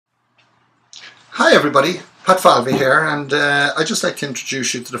Hi everybody, Pat Falvey here, and I'd just like to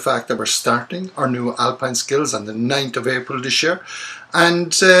introduce you to the fact that we're starting our new Alpine skills on the 9th of April this year, and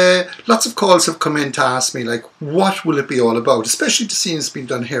lots of calls have come in to ask me like what will it be all about, especially to see it's been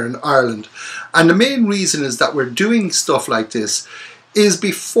done here in Ireland. And the main reason is that we're doing stuff like this is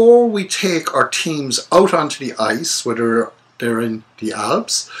before we take our teams out onto the ice, whether they're in the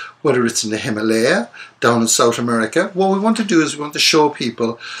Alps, whether it's in the Himalaya, down in South America. What we want to do is we want to show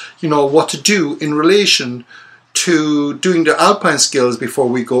people, what to do in relation to doing the Alpine skills before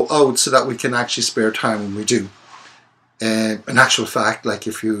we go out, so that we can actually spare time when we do. In actual fact, like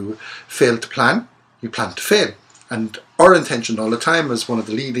if you fail to plan, you plan to fail. And our intention all the time as one of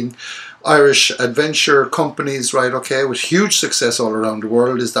the leading Irish adventure companies, right, okay, with huge success all around the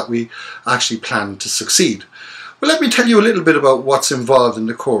world, is that we actually plan to succeed. Well, let me tell you a little bit about what's involved in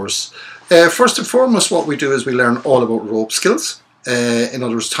the course. First and foremost, what we do is we learn all about rope skills, in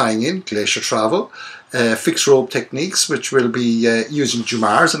other words, tying in, glacier travel, fixed rope techniques, which will be using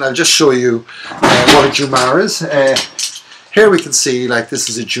jumars, and I'll just show you what a jumar is. Here we can see, like, this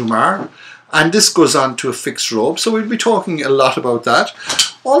is a jumar, and this goes on to a fixed rope, so we'll be talking a lot about that.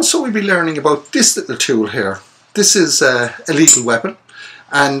 Also, we'll be learning about this little tool here. This is a lethal weapon.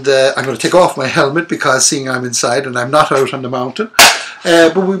 And I'm going to take off my helmet because seeing I'm inside and I'm not out on the mountain.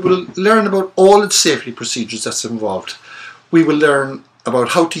 But we will learn about all its safety procedures that's involved. We will learn about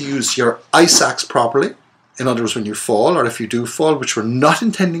how to use your ice axe properly. In other words, when you fall, or if you do fall, which we're not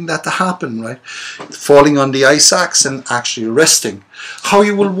intending that to happen, right? Falling on the ice axe and actually resting. How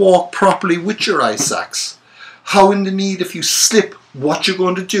you will walk properly with your ice axe. How in the need, if you slip, what you're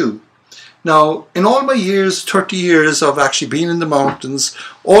going to do. Now, in all my years, 30 years of actually being in the mountains,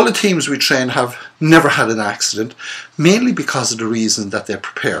 all the teams we train have never had an accident, mainly because of the reason that they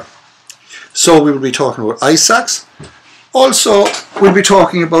prepare. So we will be talking about ice axe. Also, we'll be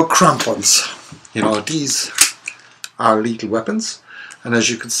talking about crampons. These are lethal weapons. And as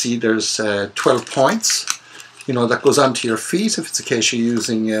you can see, there's 12 points, that goes onto your feet if it's a case you're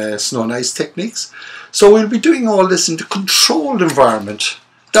using snow and ice techniques. So we'll be doing all this in the controlled environment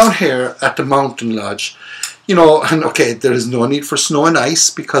down here at the mountain lodge, and okay, there is no need for snow and ice,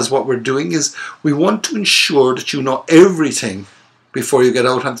 because what we're doing is we want to ensure that you know everything before you get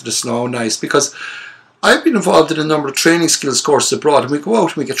out onto the snow and ice. Because I've been involved in a number of training skills courses abroad, and we go out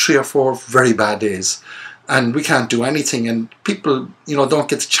and we get 3 or 4 very bad days and we can't do anything, and people don't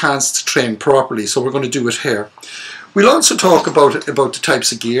get the chance to train properly. So we're going to do it here. We'll also talk about the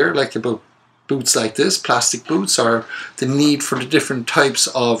types of gear, like about boots like this, plastic boots, or the need for the different types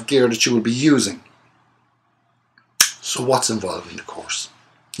of gear that you will be using. So what's involved in the course?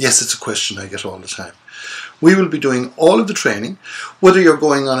 Yes, it's a question I get all the time. We will be doing all of the training, whether you're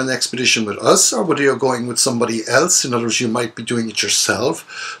going on an expedition with us or whether you're going with somebody else. In other words, you might be doing it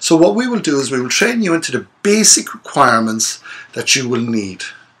yourself. So what we will do is we will train you into the basic requirements that you will need.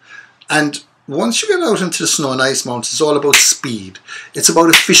 And once you get out into the snow and ice mountains, it's all about speed. It's about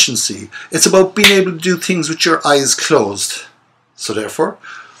efficiency. It's about being able to do things with your eyes closed. So therefore,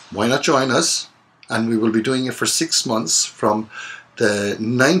 why not join us? And we will be doing it for 6 months from the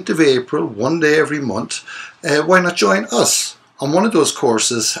 9th of April, one day every month. Why not join us on one of those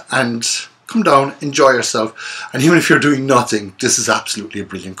courses and come down, enjoy yourself. And even if you're doing nothing, this is absolutely a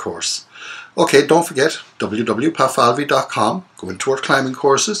brilliant course. Okay, don't forget www.patfalvey.com. Go into our climbing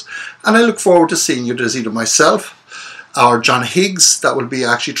courses, and I look forward to seeing you. There's either myself or John Higgs that will be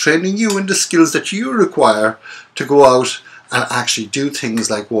actually training you in the skills that you require to go out and actually do things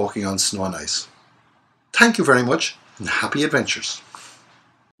like walking on snow and ice. Thank you very much, and happy adventures.